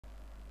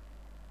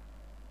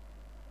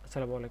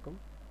আসসালামু আলাইকুম।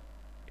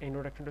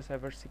 Introduction to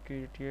cyber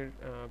সিকিউরিটির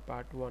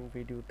পার্ট 1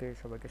 ভিডিওতে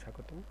সবাইকে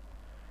স্বাগতম।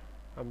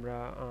 আমরা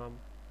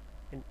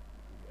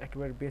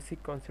একেবারে বেসিক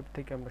কনসেপ্ট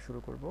থেকে আমরা শুরু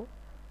করব।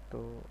 তো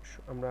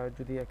আমরা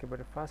যদি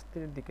একেবারে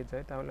ফার্স্টের দিকে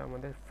যাই তাহলে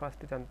আমাদের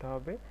ফার্স্টে জানতে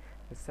হবে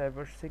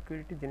সাইবার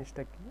সিকিউরিটি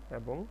জিনিসটা কী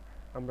এবং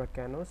আমরা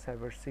কেন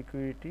সাইবার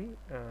সিকিউরিটি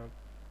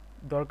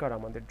দরকার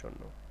আমাদের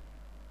জন্য।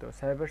 তো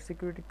সাইবার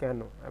সিকিউরিটি কেন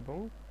এবং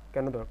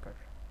কেন দরকার,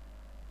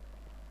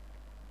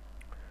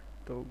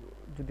 তো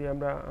যদি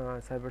আমরা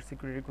সাইবার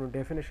সিকিউরিটির কোনো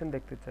ডেফিনেশন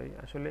দেখতে চাই,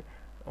 আসলে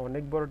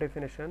অনেক বড়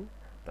ডেফিনেশন।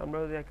 তো আমরা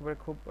যদি একেবারে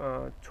খুব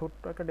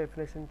ছোট্ট একটা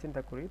ডেফিনেশন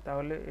চিন্তা করি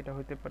তাহলে এটা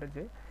হতে পারে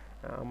যে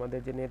আমাদের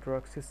যে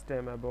নেটওয়ার্ক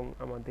সিস্টেম এবং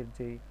আমাদের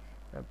যেই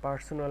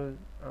পার্সোনাল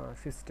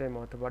সিস্টেম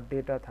অথবা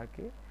ডেটা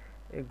থাকে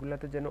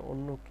এগুলাতে যেন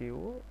অন্য কেউ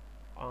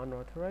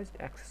আনঅথরাইজড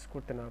অ্যাক্সেস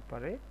করতে না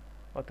পারে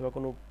অথবা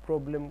কোনো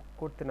প্রবলেম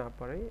করতে না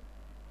পারে,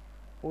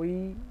 ওই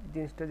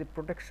জিনিসটা যে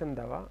প্রোটেকশন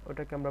দেওয়া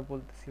ওটাকে আমরা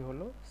বলতেছি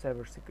হলো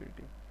সাইবার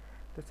সিকিউরিটি।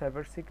 তো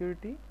সাইবার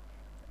সিকিউরিটি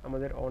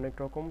আমাদের অনেক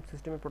রকম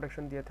সিস্টেমে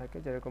প্রোটেকশন দিয়ে থাকে,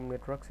 যেরকম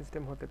নেটওয়ার্ক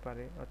সিস্টেম হতে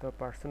পারে অথবা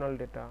personal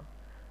data,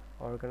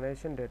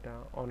 organisation data,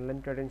 online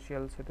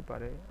credentials হতে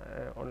পারে।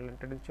 অনলাইন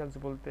ক্রেডেনশিয়ালস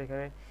বলতে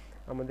এখানে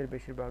আমাদের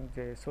বেশিরভাগ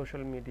যে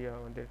সোশ্যাল মিডিয়া,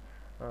 আমাদের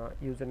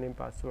ইউজার নেম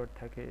পাসওয়ার্ড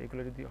থাকে,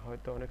 এগুলো যদি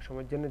হয়তো অনেক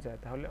সময় জেনে যায়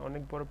তাহলে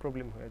অনেক বড়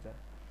প্রবলেম হয়ে যায়।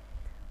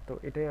 তো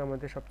এটাই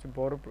আমাদের সবচেয়ে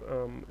বড়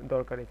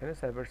দরকার এখানে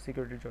সাইবার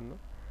সিকিউরিটির জন্য।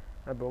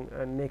 এবং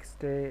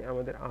নেক্সটে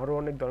আমাদের আরও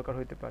অনেক দরকার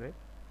হতে পারে,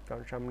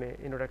 কারণ সামনে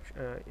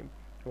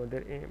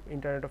আমাদের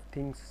ইন্টারনেট অফ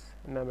থিংস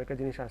নামে একটা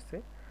জিনিস আসছে,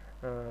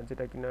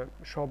 যেটা কিনা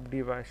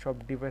সব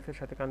ডিভাইসের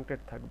সাথে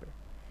কানেক্টেড থাকবে।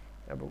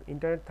 এবং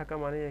ইন্টারনেট থাকা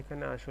মানে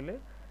এখানে আসলে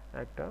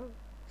একটা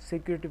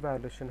সিকিউরিটি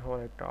ভায়োলেশন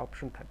হওয়ার একটা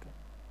অপশন থাকে।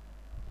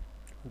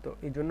 তো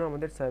এই জন্য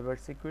আমাদের সাইবার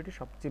সিকিউরিটি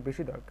সবচেয়ে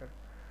বেশি দরকার।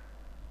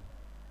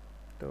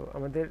 তো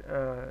আমাদের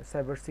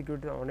সাইবার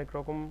সিকিউরিটিতে অনেক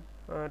রকম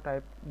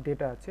টাইপ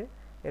ডেটা আছে,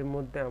 এর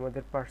মধ্যে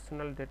আমাদের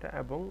পার্সোনাল ডেটা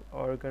এবং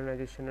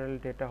অর্গানাইজেশনাল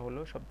ডেটা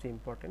হলো সবচেয়ে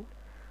ইম্পর্টেন্ট।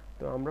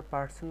 তো আমরা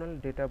পার্সোনাল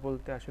ডেটা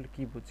বলতে আসলে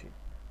কি বুঝি?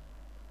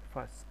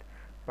 ফার্স্ট,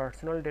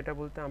 পার্সোনাল ডেটা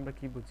বলতে আমরা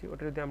কি বুঝি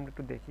ওটা যদি আমরা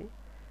একটু দেখি,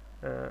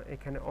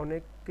 এখানে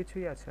অনেক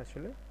কিছুই আছে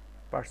আসলে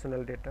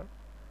পার্সোনাল ডেটা।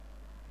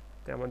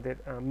 তো আমাদের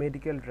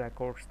মেডিকেল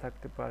রেকর্ডস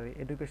থাকতে পারে,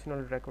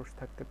 এডুকেশনাল রেকর্ডস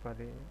থাকতে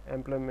পারে,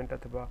 এমপ্লয়মেন্ট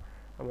অথবা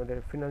আমাদের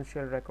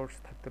ফিনান্সিয়াল রেকর্ডস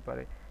থাকতে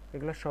পারে,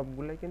 এগুলো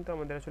সবগুলোই কিন্তু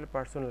আমাদের আসলে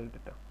পার্সোনাল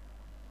ডেটা।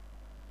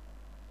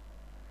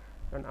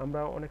 কারণ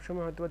আমরা অনেক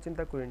সময় হয়তো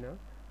চিন্তা করি না,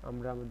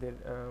 আমরা আমাদের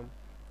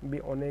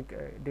অনেক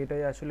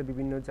ডেটাই আসলে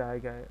বিভিন্ন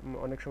জায়গায়,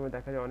 অনেক সময়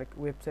দেখা যায় অনেক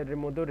ওয়েবসাইটের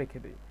মধ্যেও রেখে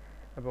দিই,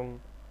 এবং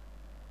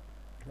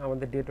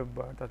আমাদের ডেট অফ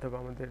বার্থ অথবা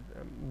আমাদের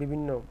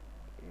বিভিন্ন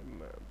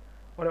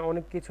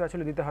অনেক কিছু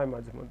আসলে দিতে হয়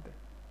মাঝে মধ্যে।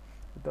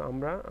 তো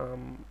আমরা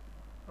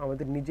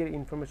আমাদের নিজের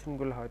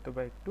ইনফরমেশনগুলো হয়তো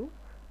বা একটু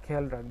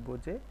খেয়াল রাখবো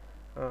যে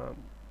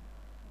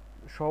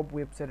সব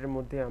ওয়েবসাইটের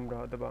মধ্যে আমরা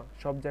অথবা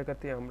সব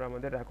জায়গাতে আমরা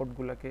আমাদের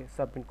রেকর্ডগুলোকে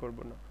সাবমিট করব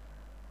না।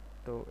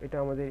 তো এটা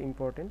আমাদের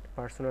ইম্পর্টেন্ট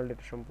পার্সোনাল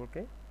ডেটা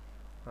সম্পর্কে।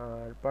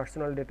 আর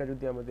পার্সোনাল ডেটা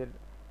যদি আমাদের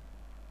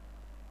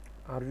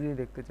আর যদি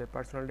দেখতে চাই,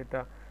 পার্সোনাল ডেটা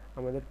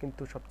আমাদের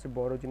কিন্তু সবচেয়ে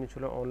বড় জিনিস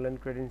হলো অনলাইন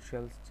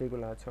ক্রেডেনশিয়ালস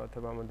যেগুলো আছে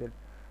অথবা আমাদের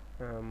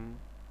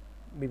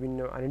বিভিন্ন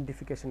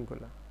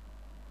আইডেন্টিফিকেশনগুলো।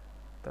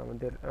 তো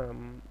আমাদের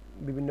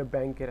বিভিন্ন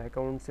ব্যাংকের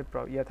অ্যাকাউন্টসে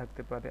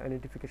থাকতে পারে,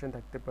 আইডেন্টিফিকেশন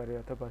থাকতে পারে,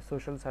 অথবা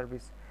সোশ্যাল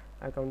সার্ভিস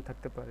অ্যাকাউন্ট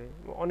থাকতে পারে,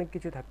 অনেক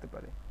কিছু থাকতে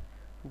পারে।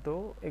 তো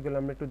এগুলো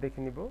আমরা একটু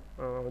দেখে নিব।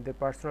 আমাদের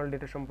পার্সোনাল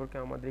ডেটা সম্পর্কে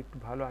আমাদের একটু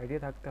ভালো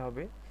আইডিয়া থাকতে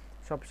হবে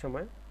সব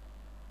সময়।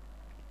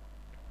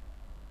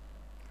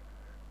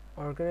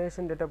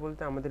 অর্গানাইজেশন ডেটা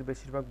বলতে আমাদের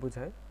বেশিরভাগ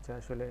বোঝায় যে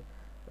আসলে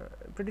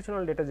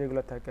ট্রেডিশনাল ডেটা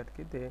যেগুলো থাকে আর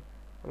কি,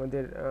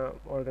 আমাদের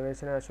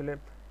অর্গানাইজেশনে আসলে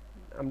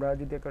আমরা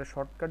যদি একটা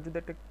শর্টকাট যদি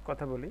একটা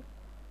কথা বলি,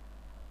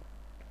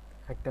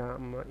 একটা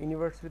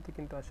ইউনিভার্সিটিতে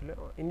কিন্তু আসলে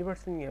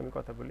ইউনিভার্সিটি নিয়ে আমি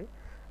কথা বলি,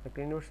 একটা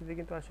ইউনিভার্সিটি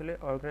কিন্তু আসলে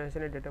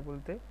অর্গানাইজেশনের ডেটা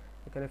বলতে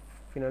এখানে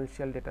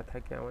ফিনান্সিয়াল ডেটা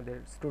থাকে, আমাদের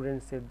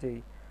স্টুডেন্টসের যেই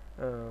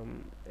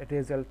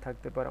রেজাল্ট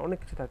থাকতে পারে, অনেক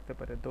কিছু থাকতে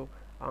পারে। তো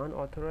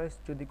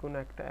আনঅথরাইজড যদি কোনো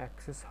একটা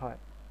অ্যাক্সেস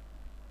হয়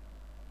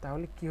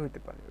তাহলে কি হতে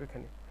পারে,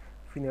 ওইখানে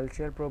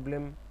ফিনান্সিয়াল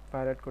প্রবলেম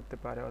ভায়োলেট করতে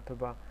পারে,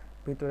 অথবা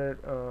ভিতরের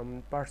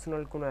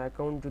পার্সোনাল কোনো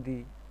অ্যাকাউন্ট যদি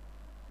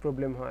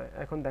প্রবলেম হয়।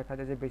 এখন দেখা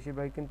যায় যে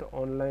বেশিরভাগ কিন্তু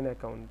অনলাইন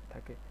অ্যাকাউন্ট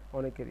থাকে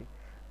অনেকেরই।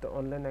 তো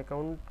অনলাইন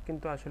অ্যাকাউন্ট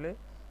কিন্তু আসলে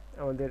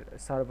আমাদের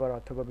সার্ভার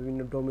অথবা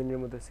বিভিন্ন ডোমেনের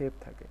মধ্যে সেভ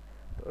থাকে।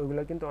 তো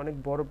ওইগুলো কিন্তু অনেক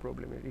বড়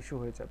প্রবলেমের ইস্যু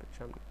হয়ে যাবে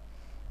সামনে।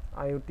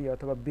 আইওটি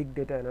অথবা বিগ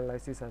ডেটা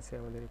অ্যানালাইসিস আছে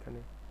আমাদের এখানে।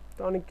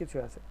 তো অনেক কিছু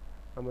আছে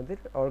আমাদের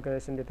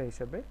অর্গানাইজেশন ডেটা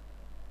হিসাবে।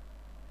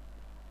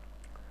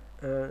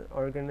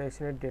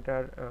 অর্গানাইজেশনের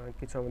ডেটার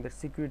কিছু আমাদের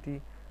সিকিউরিটি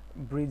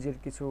ব্রিজের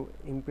কিছু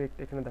ইমপ্যাক্ট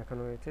এখানে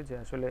দেখানো হয়েছে, যে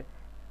আসলে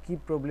কি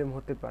প্রবলেম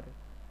হতে পারে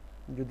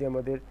যদি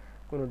আমাদের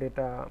কোনো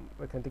ডেটা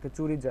এখান থেকে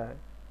চুরি যায়,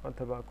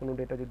 অথবা কোনো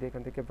ডেটা যদি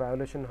এখান থেকে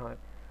ভায়োলেশন হয়,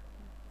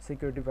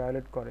 সিকিউরিটি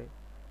ভায়োলেট করে।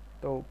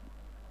 তো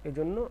এই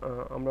জন্য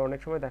আমরা অনেক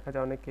সময় দেখা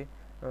যায় অনেকে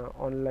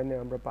অনলাইনে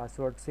আমরা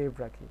পাসওয়ার্ড সেভ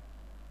রাখি,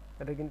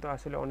 এটা কিন্তু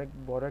আসলে অনেক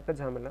বড় একটা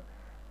ঝামেলা।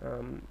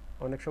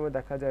 অনেক সময়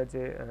দেখা যায়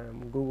যে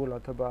গুগল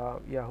অথবা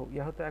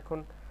ইয়াহু তো এখন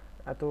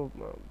এত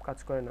কাজ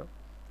করে না,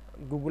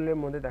 গুগলের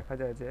মধ্যে দেখা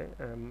যায় যে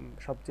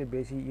সবচেয়ে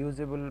বেশি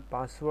ইউজেবল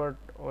পাসওয়ার্ড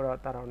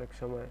তারা অনেক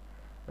সময়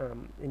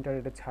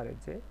ইন্টারনেটে ছাড়ে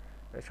যে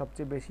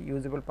সবচেয়ে বেশি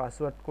ইউজেবল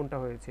পাসওয়ার্ড কোনটা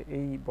হয়েছে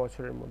এই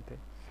বছরের মধ্যে।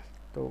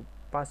 তো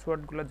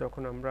পাসওয়ার্ডগুলো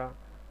যখন আমরা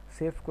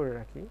সেভ করে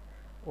রাখি,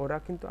 ওরা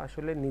কিন্তু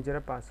আসলে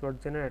নিজেরা পাসওয়ার্ড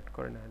জেনারেট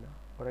করে নেয় না,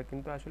 ওরা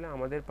কিন্তু আসলে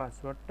আমাদের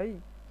পাসওয়ার্ডটাই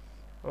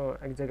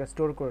এক জায়গায়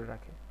স্টোর করে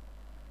রাখে।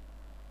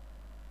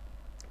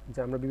 যে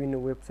আমরা বিভিন্ন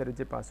ওয়েবসাইটে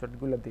যে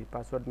পাসওয়ার্ডগুলো দিই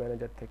পাসওয়ার্ড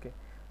ম্যানেজার থেকে,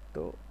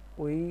 তো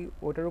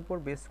ওটার উপর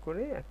বেস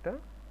করে একটা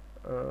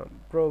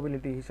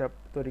প্রবাবিলিটি হিসাব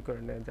তৈরি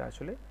করে নেয় যে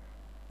আসলে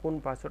কোন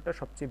পাসওয়ার্ডটা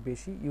সবচেয়ে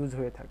বেশি ইউজ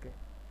হয়ে থাকে।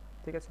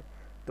 ঠিক আছে,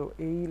 তো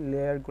এই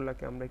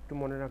লেয়ারগুলোকে আমরা একটু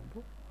মনে রাখবো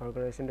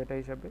অর্গানাইজেশন ডেটা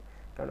হিসাবে,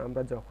 কারণ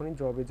আমরা যখনই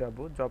জবে যাব,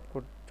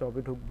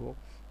 জবে ঢুকবো,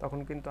 তখন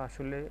কিন্তু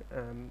আসলে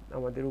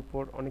আমাদের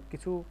উপর অনেক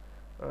কিছু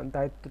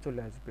দায়িত্ব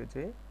চলে আসবে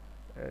যে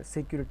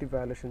সিকিউরিটি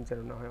ভায়োলেশন যেন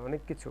না হয়,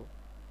 অনেক কিছু,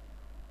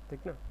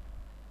 ঠিক না?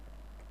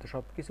 তো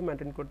সব কিছু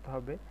মেনটেন করতে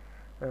হবে।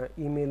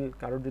 ইমেল,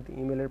 কারোর যদি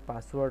ইমেলের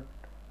পাসওয়ার্ড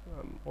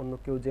অন্য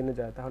কেউ জেনে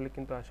যায় তাহলে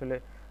কিন্তু আসলে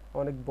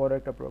অনেক বড়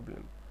একটা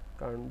প্রবলেম।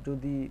 কারণ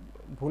যদি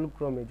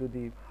ভুলক্রমে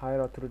যদি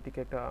হায়ার অথরিটিকে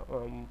একটা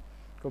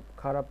খুব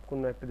খারাপ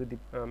কোনো একটা যদি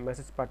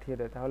মেসেজ পাঠিয়ে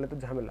দেয় তাহলে তো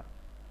ঝামেলা।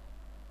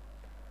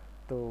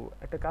 তো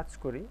একটা কাজ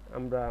করি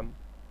আমরা,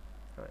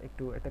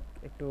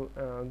 একটু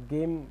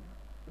গেম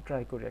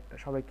ট্রাই করি একটা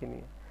সবাইকে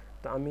নিয়ে।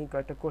 তো আমি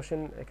কয়েকটা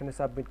কোশ্চেন এখানে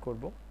সাবমিট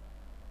করব,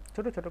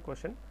 ছোট ছোট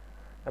কোশ্চেন,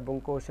 এবং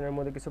কোশ্চেনের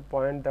মধ্যে কিছু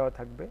পয়েন্ট দেওয়া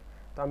থাকবে।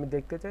 তো আমি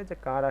দেখতে চাই যে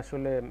কার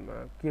আসলে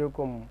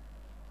কীরকম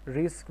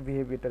রিস্ক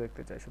বিহেভিয়ারটা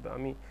দেখতে চাই। শুধু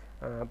আমি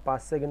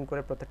 5 সেকেন্ড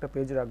করে প্রত্যেকটা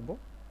পেজ রাখবো।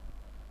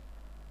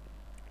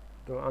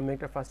 তো আমি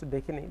একটা ফার্স্টে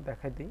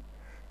দেখাই দিই।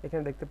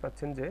 এখানে দেখতে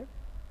পাচ্ছেন যে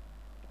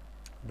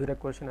 2টা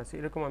কোশ্চেন আছে,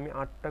 এরকম আমি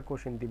 8টা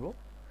কোশ্চেন দিব।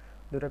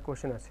 2টা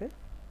কোশ্চেন আছে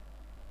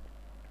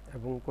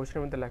এবং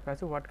কোশ্চেনের মধ্যে লেখা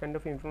আছে what kind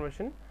of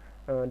information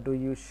do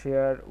you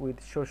share with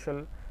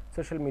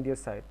social media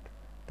site.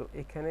 তো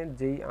এখানে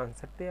যেই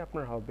আনসারটাই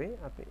আপনার হবে,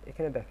 আপনি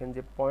এখানে দেখেন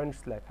যে পয়েন্টস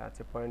লেখা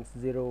আছে, পয়েন্টস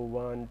 0,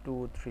 1, 2,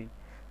 3।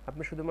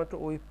 আপনি শুধুমাত্র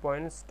ওই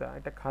পয়েন্টসটা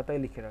একটা খাতায়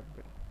লিখে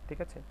রাখবেন, ঠিক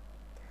আছে?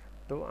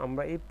 তো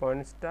আমরা এই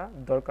পয়েন্টসটা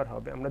দরকার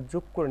হবে আমরা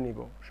যোগ করে নিব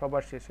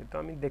সবার শেষে। তো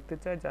আমি দেখতে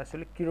চাই যে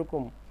আসলে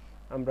কীরকম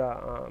আমরা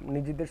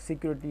নিজেদের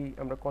সিকিউরিটি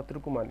আমরা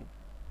কতটুকু মানি।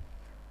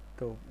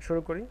 তো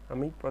শুরু করি,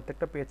 আমি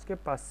প্রত্যেকটা পেজকে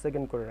 5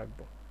 সেকেন্ড করে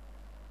রাখবো।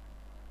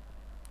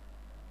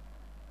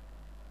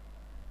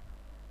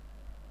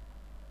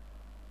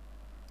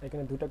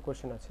 এখানে 2টা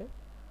কোশ্চেন আছে।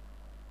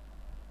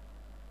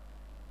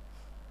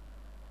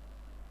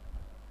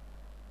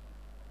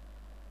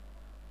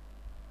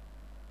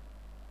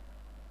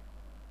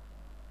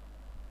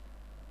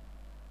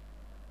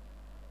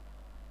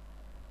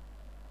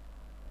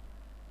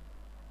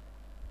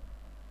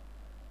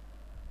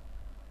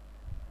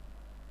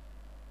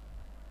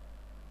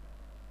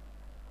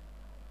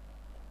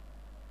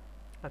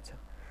 আচ্ছা,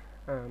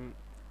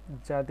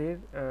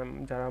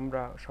 যারা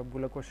আমরা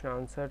সবগুলো কোশ্চেন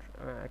আনসার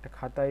একটা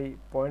খাতায়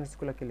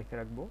পয়েন্টসগুলোকে লিখে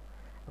রাখবো।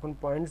 এখন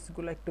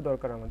পয়েন্টসগুলো একটু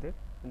দরকার আমাদের,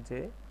 যে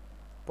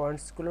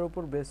পয়েন্টসগুলোর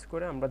উপর বেস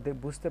করে আমরা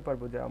বুঝতে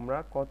পারবো যে আমরা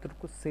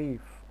কতটুকু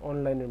সেফ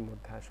অনলাইনের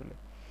মধ্যে। আসলে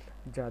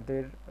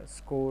যাদের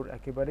স্কোর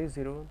একেবারেই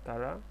 0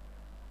 তারা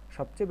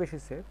সবচেয়ে বেশি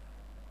সেফ।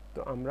 তো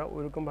আমরা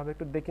ওইরকমভাবে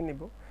একটু দেখে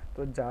নিব।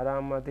 তো যারা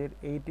আমাদের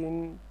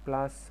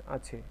 18+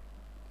 আছে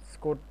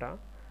স্কোরটা,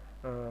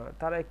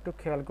 তারা একটু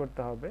খেয়াল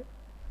করতে হবে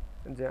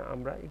যে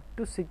আমরা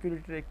একটু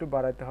সিকিউরিটি একটু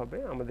বাড়াতে হবে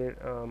আমাদের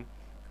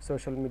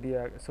সোশ্যাল মিডিয়া,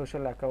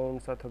 সোশ্যাল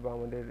অ্যাকাউন্টস অথবা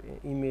আমাদের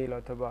ইমেল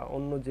অথবা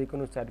অন্য যে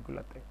কোনো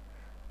সাইটগুলোতে।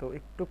 তো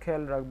একটু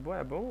খেয়াল রাখবো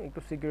এবং একটু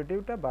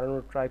সিকিউরিটিটা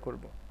বাড়ানোর ট্রাই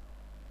করব।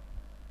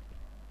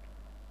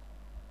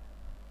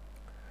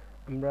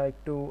 আমরা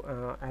একটু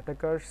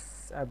অ্যাটাকার্স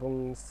এবং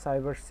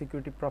সাইবার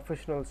সিকিউরিটি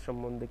প্রফেশনালস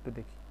সম্বন্ধে একটু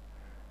দেখি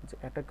যে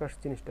অ্যাটাকার্স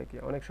জিনিসটা কি।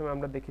 অনেক সময়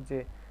আমরা দেখি যে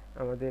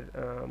আমাদের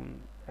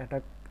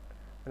অ্যাটাক,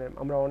 মানে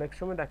আমরা অনেক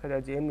সময় দেখা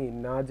যায় যে এমনি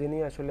না জেনে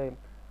আসলে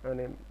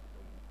মানে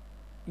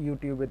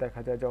ইউটিউবে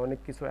দেখা যায় যে অনেক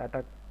কিছু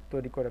অ্যাটাক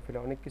তৈরি করে ফেলে,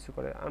 অনেক কিছু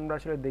করে। আমরা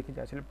আসলে দেখি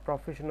যে আসলে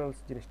প্রফেশনালস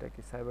জিনিসটা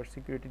কি সাইবার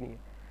সিকিউরিটি নিয়ে।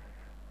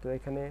 তো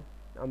এখানে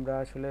আমরা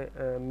আসলে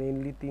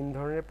মেইনলি 3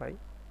 ধরনের পাই।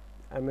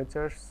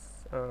 অ্যামেচার্স,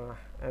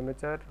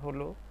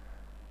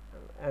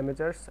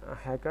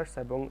 হ্যাকার্স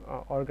এবং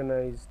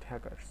অর্গানাইজড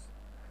হ্যাকার্স।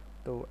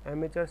 তো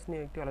অ্যামেচার্স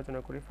নিয়ে একটু আলোচনা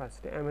করি।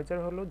 ফার্স্টে অ্যামেচার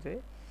হলো যে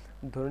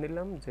ধরে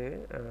নিলাম যে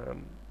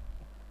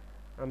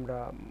আমরা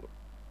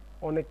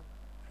অনেক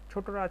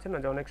ছোটরা আছে না,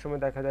 যে অনেক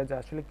সময় দেখা যায় যে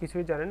আসলে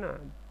কিছুই জানে না,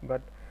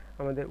 বাট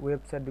আমাদের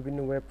ওয়েবসাইট, বিভিন্ন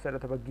ওয়েবসাইট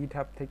অথবা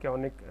গিটহাব থেকে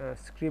অনেক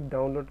স্ক্রিপ্ট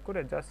ডাউনলোড করে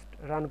জাস্ট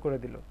রান করে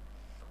দিল।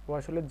 ও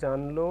আসলে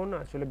জানলো না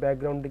আসলে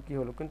ব্যাকগ্রাউন্ডে কী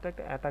হলো, কিন্তু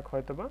একটা অ্যাটাক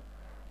হয়তো বা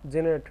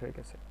জেনারেট হয়ে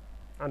গেছে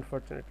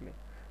আনফর্চুনেটলি।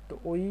 তো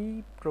ওই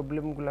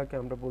প্রবলেমগুলোকে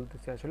আমরা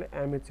বলতেছি আসলে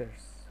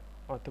অ্যামেচার্স,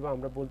 অথবা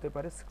আমরা বলতে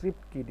পারি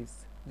স্ক্রিপ্ট কিডিস,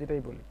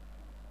 যেটাই বলি।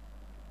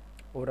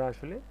 ওরা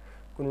আসলে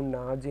কোনো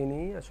না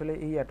জেনেই আসলে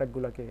এই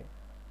অ্যাটাকগুলোকে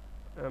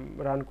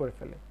রান করে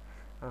ফেলে।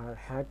 আর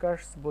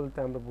হ্যাকার্স বলতে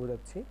আমরা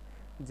বোঝাচ্ছি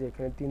যে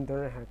এখানে 3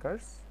 ধরনের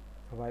hackers: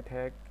 white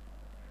hack,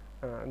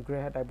 grey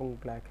hat এবং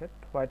ব্ল্যাক হ্যাট।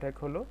 হোয়াইট হ্যাক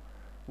হলো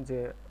যে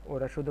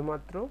ওরা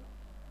শুধুমাত্র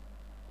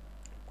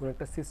কোনো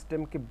একটা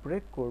সিস্টেমকে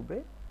ব্রেক করবে,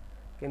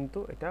 কিন্তু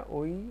এটা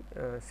ওই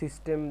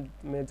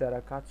সিস্টেমে যারা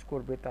কাজ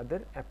করবে তাদের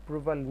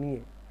অ্যাপ্রুভাল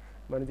নিয়ে,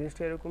 মানে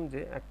জিনিসটা এরকম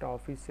যে একটা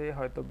অফিসে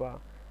হয়তো বা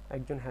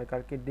একজন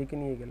হ্যাকারকে ডেকে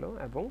নিয়ে গেল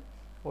এবং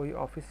ওই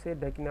অফিসে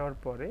ডেকে নেওয়ার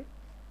পরে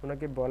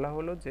ওনাকে বলা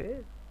হলো যে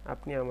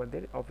আপনি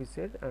আমাদের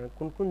অফিসের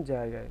কোন কোন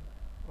জায়গায়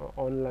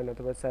অনলাইন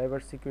অথবা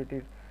সাইবার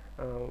সিকিউরিটির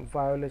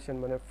ভায়োলেশন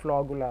মানে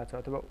ফ্লগুলো আছে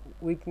অথবা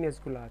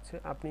উইকনেসগুলো আছে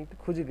আপনি একটু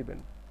খুঁজে দিবেন।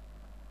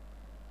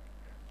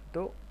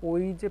 তো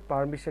ওই যে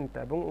পারমিশনটা,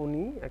 এবং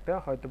উনি একটা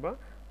হয়তোবা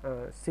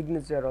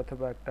সিগনেচার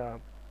অথবা একটা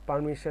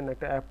পারমিশন,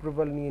 একটা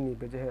অ্যাপ্রুভাল নিয়ে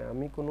নিবে যে হ্যাঁ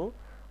আমি কোনো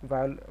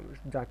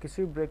যা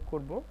কিছুই ব্রেক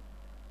করব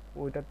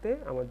ওইটাতে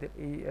আমাদের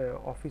এই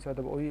অফিস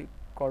অথবা ওই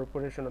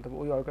কর্পোরেশন অথবা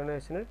ওই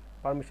অর্গানাইজেশনের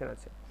পারমিশন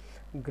আছে।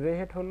 গ্রে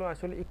হেড হলো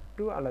আসলে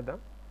একটু আলাদা,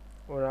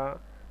 ওরা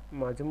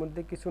মাঝে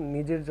মধ্যে কিছু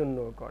নিজের জন্য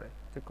করে,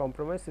 যে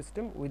কম্প্রোমাইজ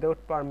সিস্টেম উইদাউট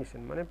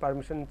পারমিশন, মানে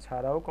পারমিশন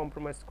ছাড়াও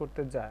কম্প্রোমাইজ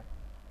করতে যায়।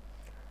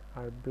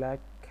 আর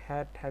ব্ল্যাক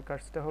হ্যাট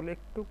হ্যাকার্সটা হলো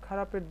একটু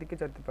খারাপের দিকে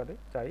যেতে পারে,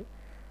 চাই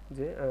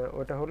যে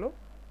ওটা হলো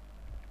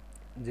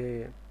যে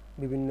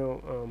বিভিন্ন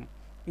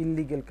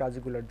ইললিগেল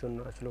কাজগুলোর জন্য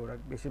আসলে ওরা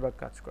বেশিরভাগ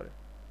কাজ করে,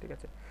 ঠিক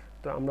আছে।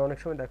 তো আমরা অনেক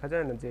সময় দেখা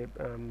যায় না যে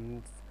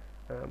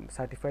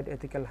সার্টিফাইড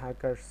এথিক্যাল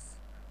হ্যাকার্স,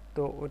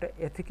 তো ওটা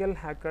এথিক্যাল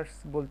হ্যাকার্স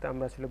বলতে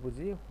আমরা আসলে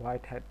বুঝি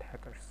হোয়াইট হ্যাট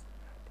হ্যাকার্স,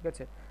 ঠিক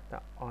আছে। তা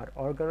আর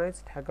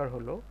অর্গানাইজড হ্যাকার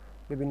হলো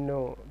বিভিন্ন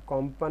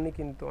কোম্পানি,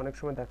 কিন্তু অনেক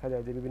সময় দেখা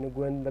যায় যে বিভিন্ন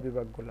গোয়েন্দা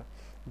বিভাগগুলো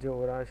যে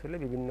ওরা আসলে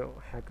বিভিন্ন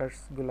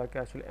হ্যাকার্সগুলোকে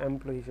আসলে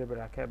এমপ্লয়ি হিসেবে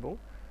রাখে এবং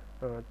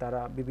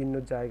তারা বিভিন্ন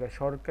জায়গায়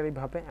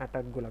সরকারিভাবে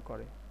অ্যাটাকগুলো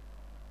করে,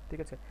 ঠিক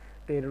আছে।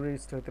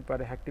 টেরোরিস্ট হতে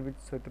পারে,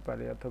 অ্যাক্টিভিস্ট হতে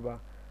পারে, অথবা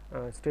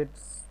স্টেট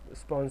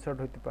স্পন্সর্ড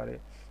হতে পারে।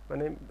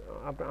 মানে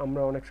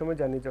আমরা অনেক সময়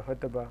জানি যে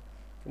হয়তোবা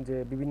যে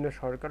বিভিন্ন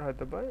সরকার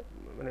হয়তোবা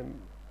মানে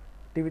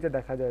টিভিতে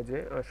দেখা যায় যে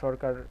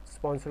সরকার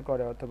স্পন্সর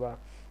করে অথবা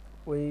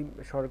ওই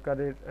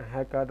সরকারের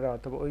হ্যাকাররা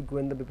অথবা ওই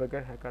গোয়েন্দা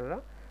বিভাগের হ্যাকাররা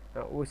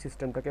ওই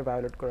সিস্টেমটাকে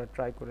ভায়োলেট করার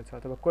ট্রাই করেছে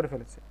অথবা করে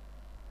ফেলেছে,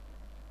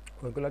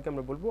 ওইগুলোকে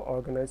আমরা বলবো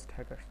অর্গানাইজড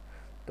হ্যাকার্স।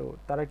 তো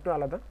তারা একটু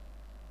আলাদা,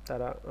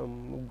 তারা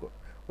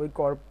ওই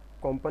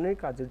কোম্পানির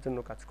কাজের জন্য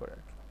কাজ করে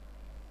আর কি।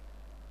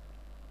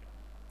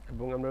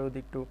 এবং আমরা যদি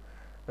একটু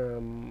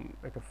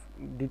একটা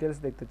ডিটেলস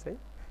দেখতে চাই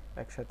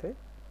একসাথে,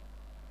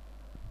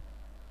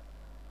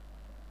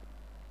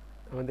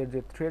 আমাদের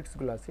যে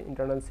থ্রেটসগুলো আছে,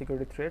 ইন্টারনাল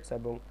সিকিউরিটি থ্রেটস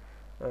এবং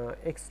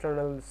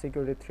external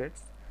security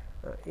threats.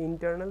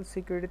 Internal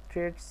security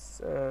threats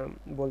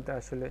বলতে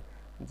আসলে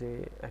যে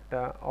একটা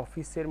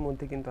অফিসের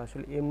মধ্যে কিন্তু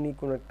আসলে এমনি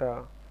কোনো একটা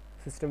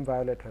সিস্টেম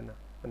ভায়োলেট হয় না,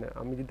 মানে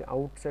আমি যদি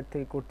আউটসাইড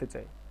থেকে করতে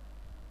চাই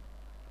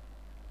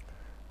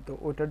তো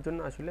ওটার জন্য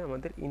আসলে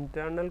আমাদের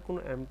ইন্টারনাল কোনো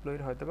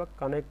এমপ্লয়ির হয়তো বা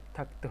কানেক্ট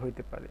থাকতে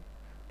হইতে পারে,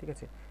 ঠিক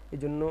আছে। এই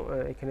জন্য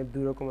এখানে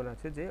দুই রকমের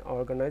আছে, যে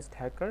অর্গানাইজড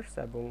হ্যাকার্স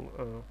এবং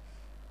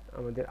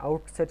আমাদের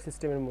আউটসাইড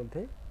সিস্টেমের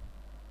মধ্যে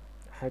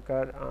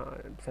হ্যাকার,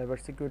 সাইবার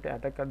সিকিউরিটি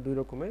অ্যাটাকার দুই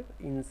রকমের,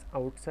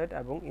 আউটসাইড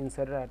এবং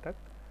ইনসাইডার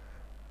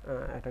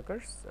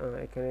অ্যাটাকার্স।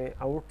 এখানে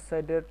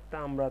আউটসাইডেরটা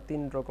আমরা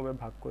তিন রকমের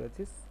ভাগ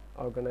করেছি,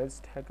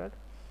 অর্গানাইজড হ্যাকার,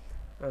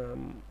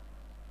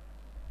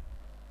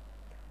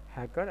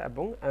 হ্যাকার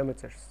এবং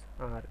অ্যামেচার্স।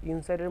 আর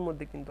ইনসাইডের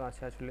মধ্যে কিন্তু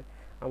আছে আসলে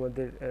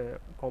আমাদের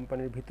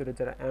কোম্পানির ভিতরে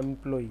যারা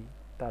এমপ্লয়ি,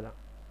 তারা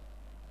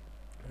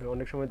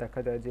অনেক সময়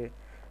দেখা যায় যে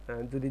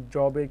যদি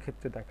জবের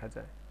ক্ষেত্রে দেখা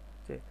যায়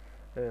যে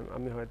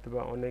আমি হয়তো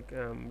বা অনেক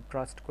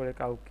ট্রাস্ট করে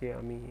কাউকে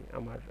আমি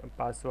আমার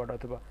পাসওয়ার্ড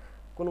অথবা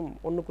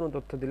অন্য কোনো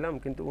তথ্য দিলাম,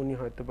 কিন্তু উনি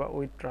হয়তো বা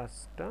ওই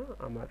ট্রাস্টটা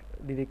আমার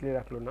ডিরেক্টলি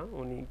রাখলো না,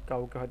 উনি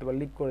কাউকে হয়তো বা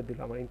লিক করে দিল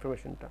আমার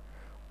ইনফরমেশনটা।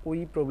 ওই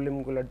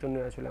প্রবলেমগুলোর জন্য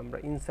আসলে আমরা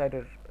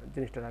ইনসাইডার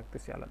জিনিসটা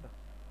রাখতেছি আলাদা।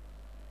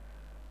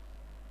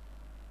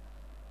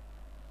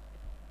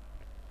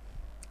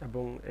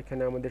 এবং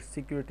এখানে আমাদের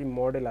সিকিউরিটি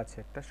মডেল আছে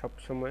একটা,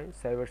 সবসময়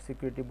সাইবার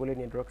সিকিউরিটি বলি,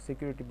 নেটওয়ার্ক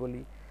সিকিউরিটি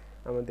বলি,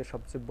 আমাদের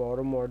সবচেয়ে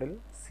বড় মডেল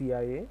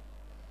সিআইএ।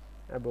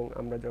 এবং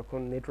আমরা যখন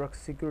নেটওয়ার্ক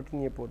সিকিউরিটি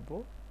নিয়ে পড়বো,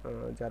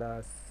 যারা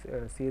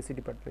সিএসসি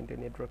ডিপার্টমেন্টে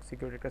নেটওয়ার্ক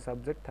সিকিউরিটি একটা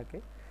সাবজেক্ট থাকে,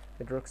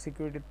 নেটওয়ার্ক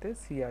সিকিউরিটিতে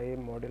সিআইএ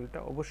মডেলটা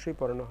অবশ্যই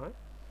পড়ানো হয়।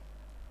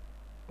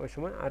 ওই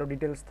সময় আরও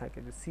ডিটেলস থাকে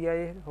যে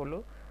সিআইএ হলো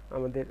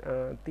আমাদের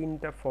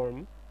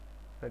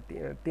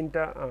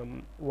তিনটা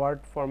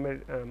ওয়ার্ড ফর্মের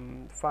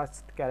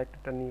ফার্স্ট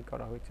ক্যারেক্টারটা নিয়ে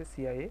করা হয়েছে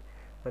সিআইএ,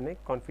 মানে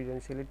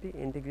কনফিডেন্সিয়ালিটি,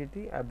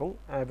 ইন্টিগ্রিটি এবং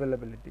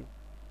অ্যাভেলেবিলিটি।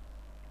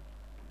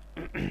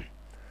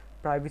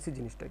 প্রাইভেসি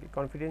জিনিসটা কি?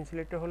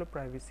 কনফিডেন্সিয়ালিটি হলো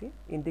প্রাইভেসি,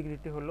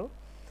 ইন্টিগ্রিটি হলো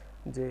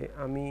যে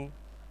আমি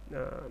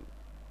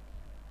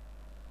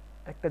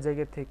একটা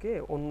জায়গা থেকে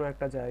অন্য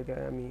একটা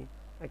জায়গায় আমি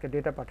একটা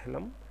ডেটা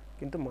পাঠালাম,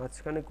 কিন্তু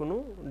মাঝখানে কোনো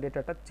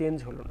ডেটাটা চেঞ্জ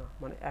হলো না,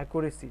 মানে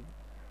অ্যাকুরেসি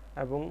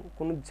এবং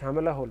কোনো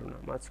ঝামেলা হলো না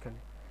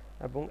মাঝখানে।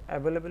 এবং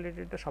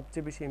অ্যাভেলেবিলিটিটা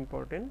সবচেয়ে বেশি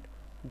ইম্পর্টেন্ট,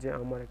 যে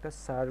আমার একটা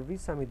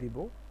সার্ভিস আমি দিব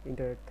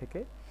ইন্টারনেট থেকে,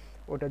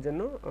 ওটা যেন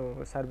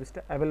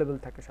সার্ভিসটা অ্যাভেলেবেল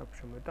থাকে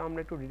সবসময়। তো আমরা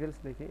একটু ডিটেলস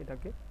দেখি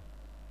এটাকে।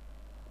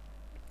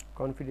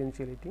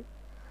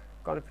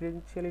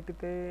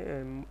 কনফিডেন্সিয়ালিটিতে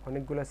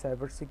অনেকগুলো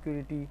সাইবার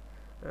সিকিউরিটি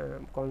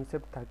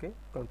কনসেপ্ট থাকে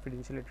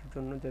কনফিডেন্সিয়ালিটির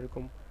জন্য,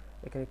 যেরকম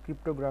এখানে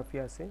ক্রিপ্টোগ্রাফি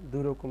আছে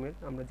দুই রকমের,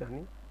 আমরা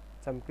জানি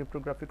সাম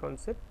cryptography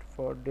concept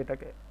for data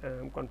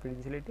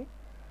confidentiality.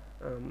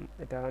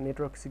 এটা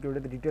নেটওয়ার্ক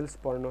সিকিউরিটিতে ডিটেলস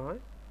পড়ানো হয়,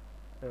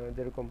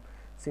 যেরকম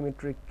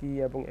সিমেট্রিক কি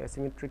এবং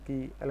অ্যাসিমেট্রিক কি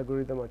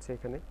অ্যালগোরিদম আছে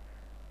এখানে,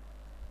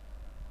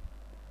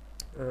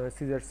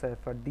 caesar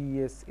cipher,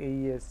 DS,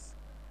 এইএস,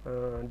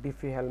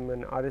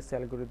 ডিফি-হেলম্যান, RS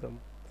algorithm,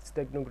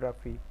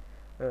 স্টেগনোগ্রাফি।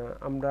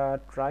 আমরা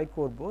ট্রাই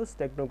করব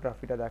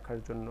স্টেগনোগ্রাফিটা দেখার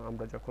জন্য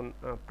আমরা যখন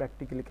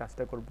প্র্যাকটিক্যালি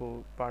কাজটা করব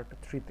পার্ট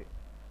 3-তে।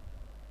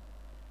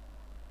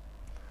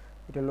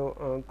 এটা হলো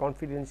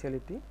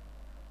কনফিডেন্সিয়ালিটি,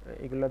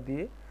 এগুলো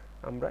দিয়ে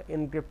আমরা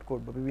এনক্রিপ্ট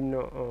করব বিভিন্ন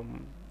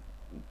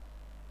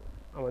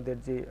আমাদের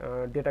যে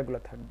ডেটাগুলো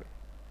থাকবে।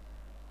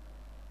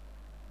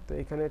 তো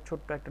এখানে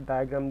ছোট্ট একটা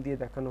ডায়াগ্রাম দিয়ে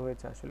দেখানো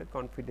হয়েছে আসলে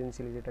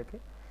কনফিডেন্সিয়ালিটিটাকে,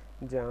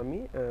 যে আমি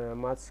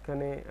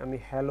মাঝখানে আমি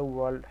হ্যালো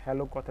ওয়ার্ল্ড,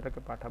 হ্যালো কথাটাকে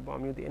পাঠাবো,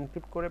 আমি যদি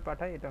এনক্রিপ্ট করে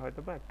পাঠাই এটা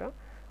হয়তো বা একটা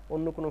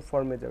অন্য কোনো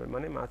ফর্মে যাবে,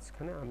 মানে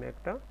মাঝখানে আমি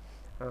একটা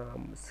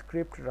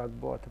স্ক্রিপ্ট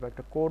রাখবো অথবা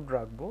একটা কোড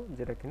রাখবো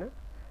যেটা কিনা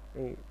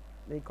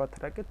এই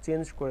কথাটাকে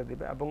চেঞ্জ করে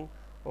দেবে, এবং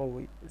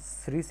ওই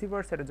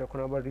রিসিভার সাইডে যখন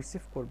আবার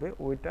রিসিভ করবে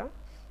ওইটা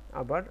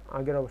আবার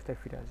আগের অবস্থায়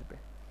ফিরে আসবে।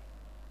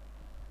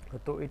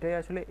 তো এটাই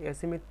আসলে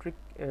অ্যাসিমেট্রিক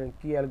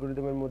কি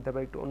অ্যালগোরিদমের মধ্যে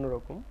আবার একটু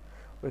অন্যরকম,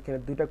 ওইখানে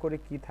দুইটা করে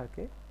কি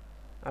থাকে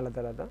আলাদা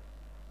আলাদা,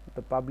 তো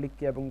পাবলিক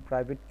কি এবং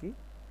প্রাইভেট কি।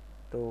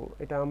 তো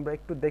এটা আমরা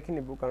একটু দেখে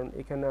নেব, কারণ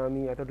এখানে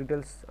আমি এত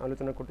ডিটেলস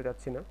আলোচনা করতে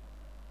যাচ্ছি না।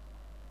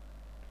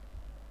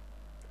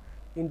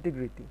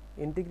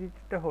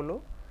 ইন্টিগ্রিটিটা হলো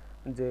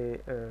যে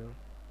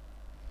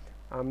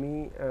আমি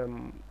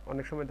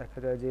অনেক সময় দেখা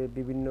যায় যে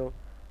বিভিন্ন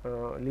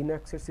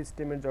লিনাক্সের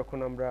সিস্টেমের যখন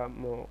আমরা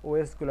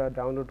ওএসগুলো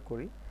ডাউনলোড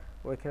করি,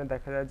 ওইখানে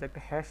দেখা যায় যে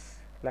একটা হ্যাশ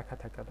লেখা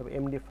থাকে, অথবা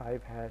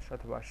MD5 হ্যাশ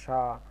অথবা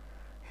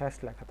হ্যাশ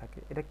লেখা থাকে।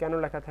 এটা কেন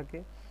লেখা থাকে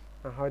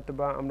হয়তো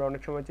বা আমরা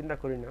অনেক সময় চিন্তা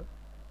করি না।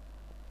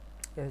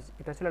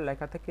 এটা আসলে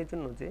লেখা থাকে এই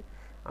জন্য যে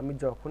আমি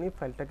যখনই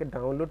ফাইলটাকে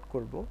ডাউনলোড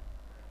করব,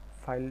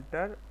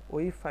 ফাইলটার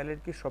ওই ফাইলের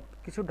কি সব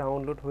কিছু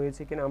ডাউনলোড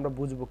হয়েছে কিনা আমরা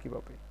বুঝবো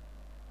কীভাবে,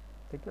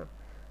 ঠিক না?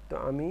 তো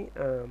আমি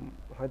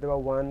হয়তো বা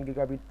 1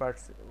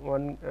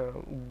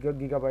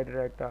 গিগাবাইটের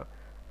একটা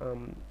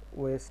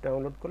ওএস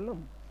ডাউনলোড করলাম,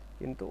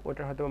 কিন্তু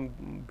ওটা হয়তো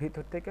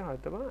ভিতর থেকে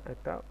হয়তো বা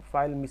একটা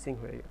ফাইল মিসিং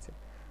হয়ে গেছে।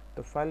 তো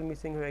ফাইল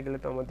মিসিং হয়ে গেলে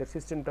তো আমাদের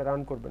সিস্টেমটা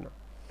রান করবে না।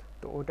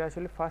 তো ওটা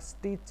আসলে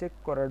ফার্স্টেই চেক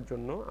করার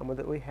জন্য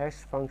আমাদের ওই হ্যাশ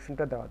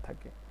ফাংশনটা দেওয়া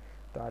থাকে।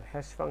 তো আর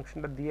হ্যাশ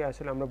ফাংশনটা দিয়ে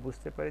আসলে আমরা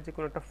বুঝতে পারি যে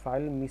কোনো একটা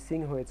ফাইল মিসিং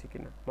হয়েছে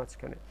কিনা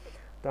মাঝখানে।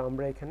 তো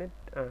আমরা এখানে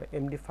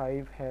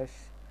MD5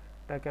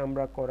 হ্যাশটাকে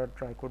আমরা করার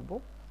ট্রাই করব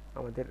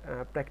আমাদের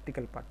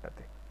প্র্যাকটিক্যাল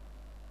পার্টটাতে,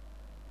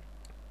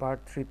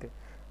 পার্ট 3-তে।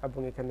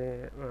 এবং এখানে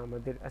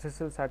আমাদের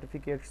SSL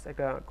সার্টিফিকেটস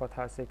একটা কথা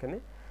আছে এখানে,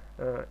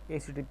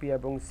 HTTP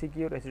এবং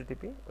সিকিউর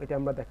HTTP, এটা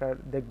আমরা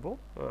দেখব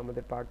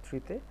আমাদের পার্ট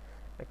 3-তে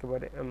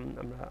একেবারে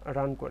আমরা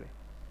রান করে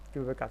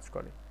কীভাবে কাজ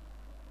করে।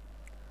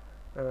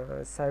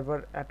 সাইবার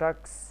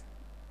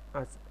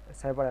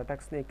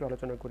অ্যাটাকস নিয়ে একটু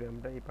আলোচনা করি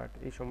আমরা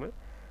এই সময়।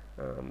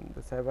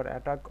 সাইবার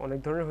অ্যাটাক অনেক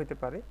ধরনের হতে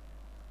পারে,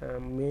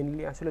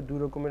 মেইনলি আসলে দুই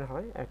রকমের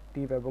হয়,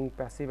 অ্যাক্টিভ এবং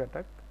প্যাসিভ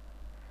অ্যাটাক।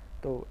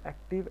 তো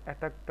অ্যাক্টিভ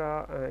অ্যাটাকটা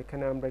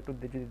এখানে আমরা একটু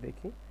যদি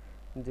দেখি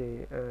যে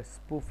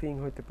স্পুফিং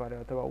হতে পারে,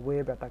 অথবা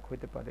ওয়েব অ্যাটাক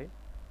হতে পারে,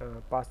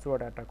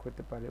 পাসওয়ার্ড অ্যাটাক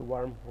হতে পারে,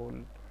 worm whole,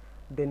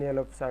 Daniel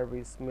of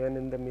service, man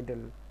in the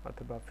middle,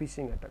 অথবা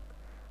ফিশিং অ্যাটাক।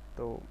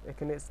 তো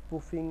এখানে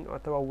স্পুফিং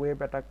অথবা ওয়েব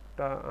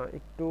অ্যাটাকটা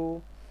একটু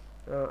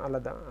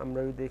আলাদা।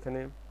 আমরা যদি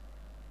এখানে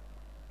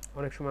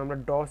অনেক সময় আমরা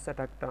ডস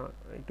অ্যাটাকটা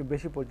একটু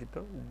বেশি পরিচিত,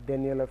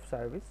 ডেনিয়াল অফ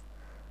সার্ভিস,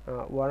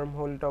 ওয়ার্ম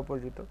হোলটাও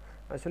পরিচিত।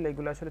 আসলে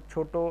এগুলো আসলে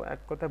ছোট,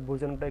 এক কথা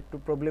বোঝানোটা একটু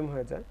প্রবলেম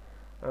হয়ে যায়।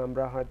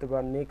 আমরা হয়তো বা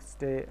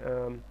নেক্সটে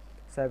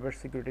সাইবার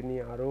সিকিউরিটি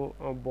নিয়ে আরও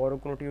বড়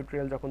কোনো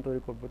টিউটোরিয়াল যখন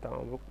তৈরি করবো,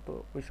 তো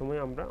ওই সময়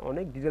আমরা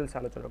অনেক ডিটেলস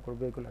আলোচনা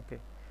করবো এগুলোকে।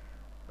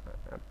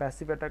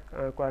 প্যাসিভ অ্যাটাক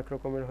কয়েক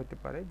রকমের হতে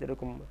পারে,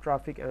 যেরকম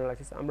ট্রাফিক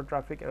অ্যানালাইসিস, আমরা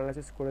ট্রাফিক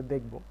অ্যানালাইসিস করে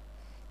দেখব,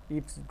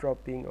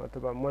 ইভসড্রপিং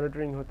অথবা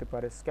মনিটরিং হতে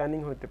পারে, স্ক্যানিং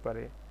হতে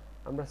পারে,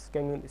 আমরা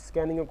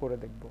স্ক্যানিংও করে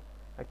দেখব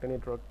একটা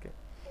নেটওয়ার্ককে।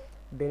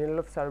 ডেনিয়াল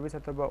অফ সার্ভিস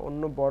অথবা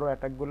অন্য বড়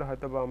অ্যাটাকগুলো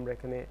হয়তো বা আমরা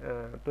এখানে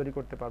তৈরি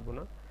করতে পারবো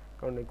না,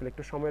 কারণ এগুলো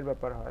একটু সময়ের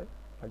ব্যাপার হয়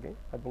লাগে,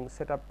 এবং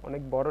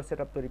অনেক বড়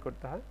সেটআপ তৈরি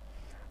করতে হয়।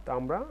 তো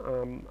আমরা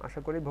আশা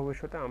করি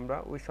ভবিষ্যতে আমরা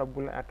ওই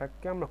সবগুলো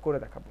অ্যাটাককে আমরা করে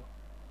দেখাবো।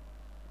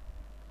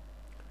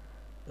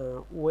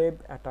 ওয়েব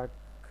অ্যাটাক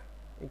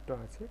একটু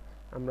আছে,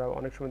 আমরা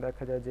অনেক সময়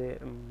দেখা যায় যে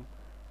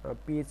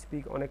PHP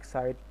অনেক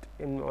সাইট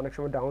অনেক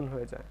সময় ডাউন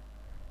হয়ে যায়,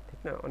 ঠিক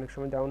না? অনেক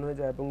সময় ডাউন হয়ে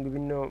যায় এবং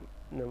বিভিন্ন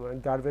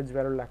গার্বেজ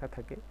ভ্যালু লেখা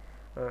থাকে।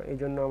 এই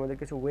জন্য আমাদের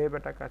কিছু ওয়েব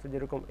অ্যাটাক আছে,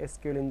 যেরকম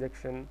SQL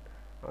ইনজেকশন,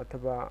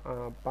 অথবা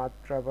পাথ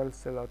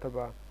ট্রাভার্সাল,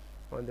 অথবা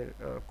আমাদের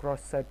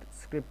ক্রস সাইট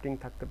স্ক্রিপ্টিং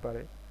থাকতে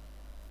পারে।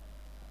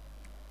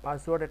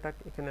 পাসওয়ার্ড অ্যাটাক,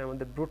 এখানে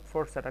আমাদের ব্রুট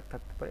ফোর্স অ্যাটাক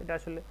থাকতে পারে। এটা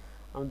আসলে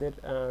আমাদের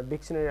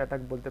ডিকশনারি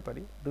অ্যাটাক বলতে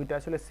পারি, দুইটা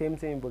আসলে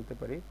সেমই বলতে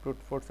পারি। ব্রুট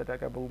ফোর্স অ্যাটাক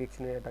এবং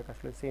ডিকশনারি অ্যাটাক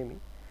আসলে সেমই।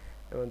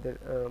 আমাদের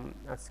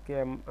আজকে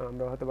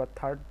আমরা হয়তো বা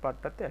থার্ড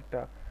পার্টটাতে একটা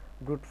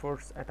ব্রুট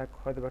ফোর্স অ্যাটাক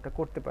হয়তো বা একটা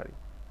করতে পারি।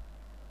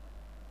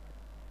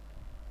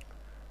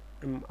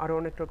 আরও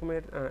অনেক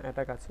রকমের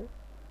অ্যাটাক আছে,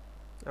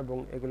 এবং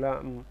এগুলা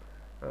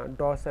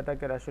ডস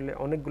অ্যাটাকের আসলে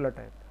অনেকগুলো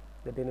টাইপ,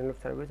 যে ডেনিয়াল অফ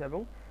সার্ভিস এবং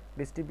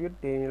ডিস্ট্রিবিউট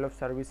ডেনিয়াল অফ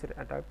সার্ভিসের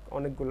অ্যাটাক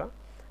অনেকগুলা।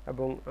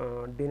 এবং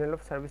ডেনিয়াল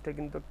অফ সার্ভিসটা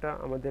কিন্তু একটা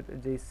আমাদের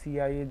যে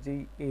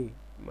CIA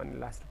মানে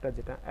লাস্টটা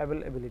যেটা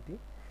অ্যাভেলেবিলিটি,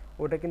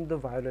 ওটা কিন্তু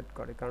ভায়োলেট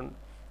করে। কারণ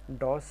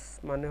ডস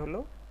মানে হলো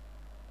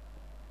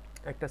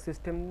একটা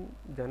সিস্টেম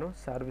যেন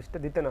সার্ভিসটা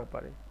দিতে না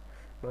পারে,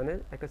 মানে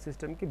একটা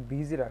সিস্টেমকে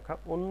বিজি রাখা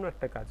অন্য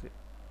একটা কাজে,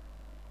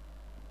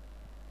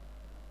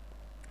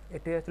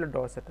 এটাই আসলে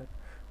ডস অ্যাটাক।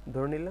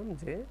 ধরে নিলাম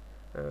যে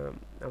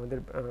আমাদের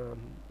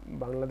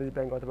বাংলাদেশ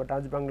ব্যাংক অথবা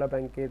ডাচ বাংলা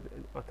ব্যাংকের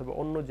অথবা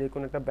অন্য যে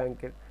কোনো একটা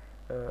ব্যাংকের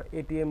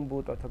এটিএম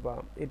বুথ অথবা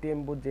এটিএম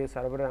বুথ যে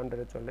সার্ভারের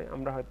আন্ডারে চলে,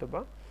 আমরা হয়তো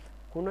বা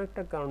কোনো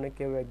একটা কারণে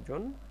কেউ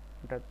একজন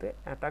এটাতে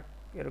অ্যাটাক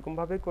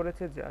এরকমভাবে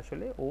করেছে যে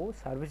আসলে ও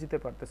সার্ভিস দিতে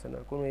পারতেছে না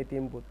কোনো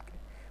এটিএম বুথকে।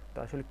 তো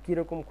আসলে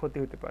কীরকম ক্ষতি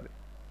হতে পারে?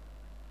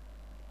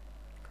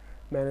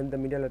 Man in the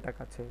middle attack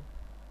আছে।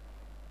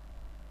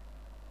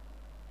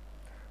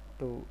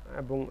 তো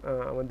এবং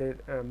আমাদের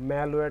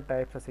ম্যালওয়্যার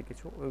টাইপস আছে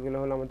কিছু, ওইগুলো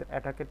হলো আমাদের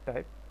অ্যাটাকের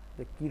টাইপ,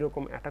 যে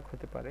কীরকম অ্যাটাক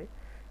হতে পারে।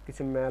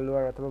 কিছু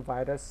ম্যালওয়্যার অথবা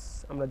ভাইরাস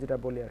আমরা যেটা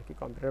বলি আর কি,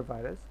 কম্পিউটার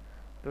ভাইরাস।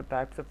 তো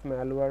টাইপস অফ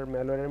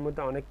ম্যালওয়্যারের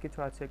মধ্যে অনেক কিছু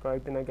আছে।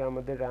 কয়েকদিন আগে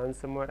আমাদের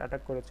র্যানসমওয়্যার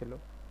অ্যাটাক করেছিল,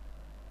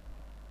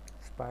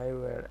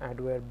 স্পাইওয়্যার,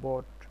 অ্যাডওয়্যার,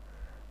 বট,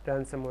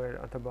 র্যানসমওয়্যার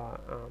অথবা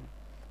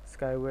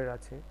স্কাইওয়্যার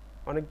আছে।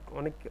 অনেক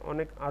অনেক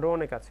অনেক আরও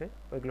অনেক আছে,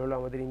 ওইগুলো হলো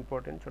আমাদের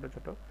ইম্পর্টেন্ট ছোটো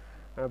ছোটো।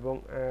 এবং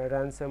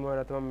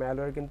র্যানসমওয়্যার অথবা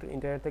ম্যালওয়্যার কিন্তু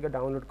ইন্টারনেট থেকে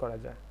ডাউনলোড করা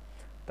যায়।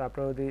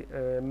 তারপরে যদি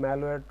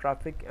ম্যালওয়্যার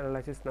ট্রাফিক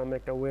অ্যানালাইসিস নামে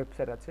একটা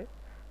ওয়েবসাইট আছে,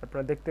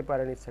 আপনারা দেখতে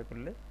পারেন ইচ্ছা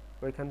করলে,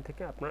 ওইখান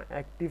থেকে আপনারা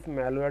অ্যাক্টিভ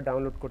ম্যালওয়্যার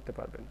ডাউনলোড করতে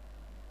পারবেন।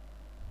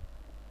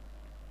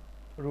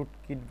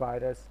 রুটকিট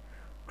ভাইরাস,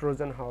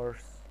 ট্রোজান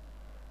হর্স।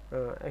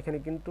 এখানে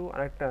কিন্তু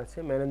আরেকটা আছে,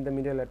 man in the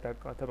middle attack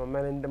অথবা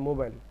ম্যান ইন দ্য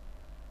মোবাইল,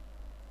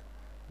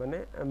 মানে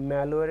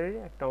ম্যালওয়্যারের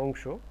একটা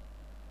অংশ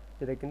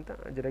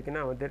যেটা কিনা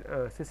আমাদের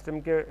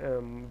সিস্টেমকে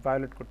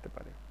ভায়োলেট করতে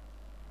পারে।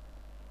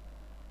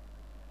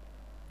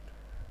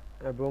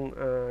 এবং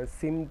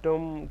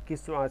সিমটম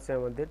কিছু আছে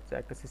আমাদের, যে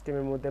একটা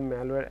সিস্টেমের মধ্যে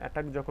ম্যালওয়্যার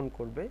অ্যাটাক যখন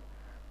করবে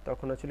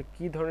তখন আসলে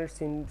কী ধরনের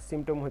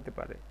সিমটম হতে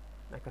পারে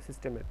একটা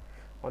সিস্টেমের।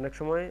 অনেক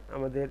সময়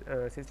আমাদের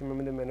সিস্টেমের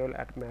মধ্যে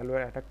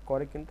ম্যালওয়্যার অ্যাটাক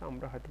করে, কিন্তু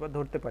আমরা হয়তো বা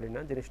ধরতে পারি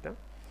না জিনিসটা।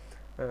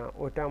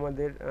 ওইটা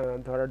আমাদের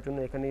ধরার জন্য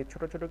এখানে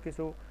ছোট ছোট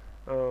কিছু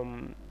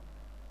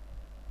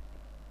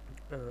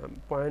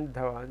পয়েন্ট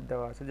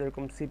দেওয়া আছে।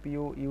 যেরকম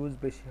সিপিইউ ইউজ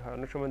বেশি হয়,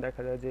 অনেক সময়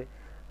দেখা যায় যে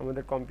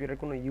আমাদের কম্পিউটার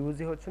কোনো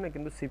ইউজই হচ্ছে না,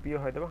 কিন্তু সিপিইউ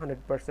হয়তো বা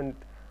 100%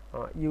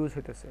 ইউজ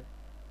হইতেছে।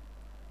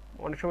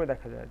 অনেক সময়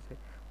দেখা যায় যে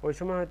ওই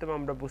সময় হয়তো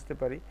আমরা বুঝতে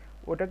পারি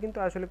ওটা কিন্তু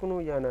আসলে কোনো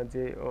না,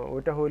 যে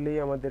ওইটা হইলেই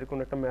আমাদের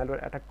কোনো একটা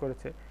ম্যালওয়্যার অ্যাটাক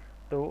করেছে।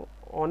 তো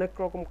অনেক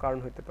রকম কারণ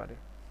হতে পারে।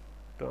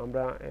 তো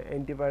আমরা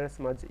অ্যান্টিভাইরাস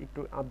মাঝে একটু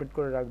আপডেট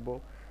করে রাখবো।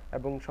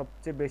 এবং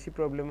সবচেয়ে বেশি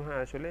প্রবলেম হয়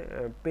আসলে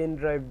পেন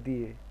ড্রাইভ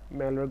দিয়ে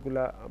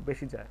ম্যালওয়্যারগুলো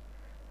বেশি যায়।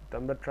 তো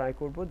আমরা ট্রাই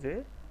করব যে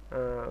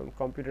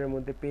কম্পিউটারের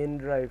মধ্যে পেন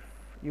ড্রাইভ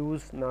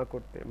ইউজ না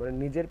করতে, মানে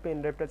নিজের পেন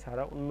ড্রাইভটা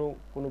ছাড়া অন্য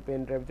কোনো পেন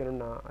ড্রাইভ যেন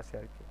না আসে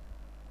আর কি।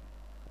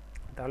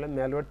 তাহলে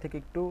ম্যালওয়্যার থেকে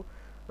একটু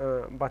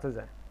বাঁচা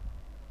যায়।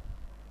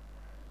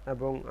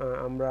 এবং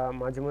আমরা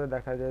মাঝে মধ্যে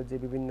দেখা যায় যে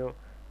বিভিন্ন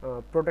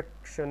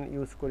প্রোটেকশন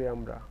ইউজ করি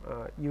আমরা,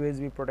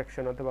 ইউএসবি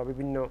প্রোটেকশন অথবা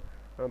বিভিন্ন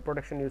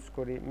প্রোটেকশন ইউজ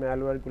করি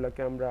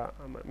ম্যালওয়্যারগুলোকে আমরা,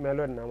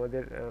 ম্যালওয়্যার না,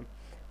 আমাদের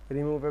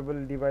রিমুভেবল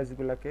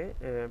ডিভাইসগুলোকে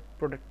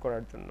প্রোটেক্ট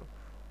করার জন্য।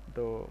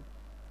 তো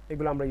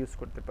এগুলো আমরা ইউজ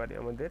করতে পারি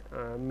আমাদের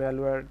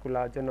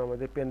ম্যালওয়্যারগুলো যেন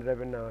আমাদের পেন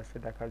ড্রাইভে না আসে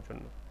দেখার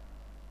জন্য।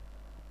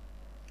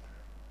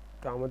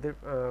 তো আমাদের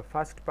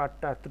ফার্স্ট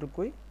পার্টটা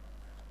এতটুকুই,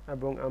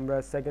 এবং আমরা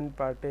সেকেন্ড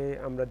পার্টে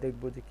আমরা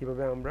দেখব যে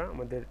কীভাবে আমরা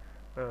আমাদের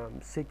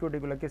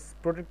সিকিউরিটিগুলোকে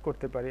প্রোটেক্ট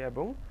করতে পারি।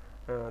 এবং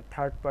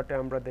থার্ড পার্টে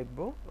আমরা দেখব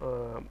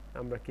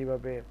আমরা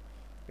কীভাবে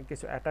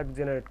কিছু অ্যাটাক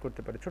জেনারেট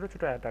করতে পারি, ছোটো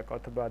ছোটো অ্যাটাক,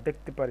 অথবা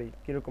দেখতে পারি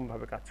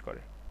কীরকমভাবে কাজ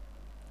করে।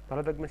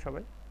 ভালো থাকবেন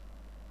সবাই।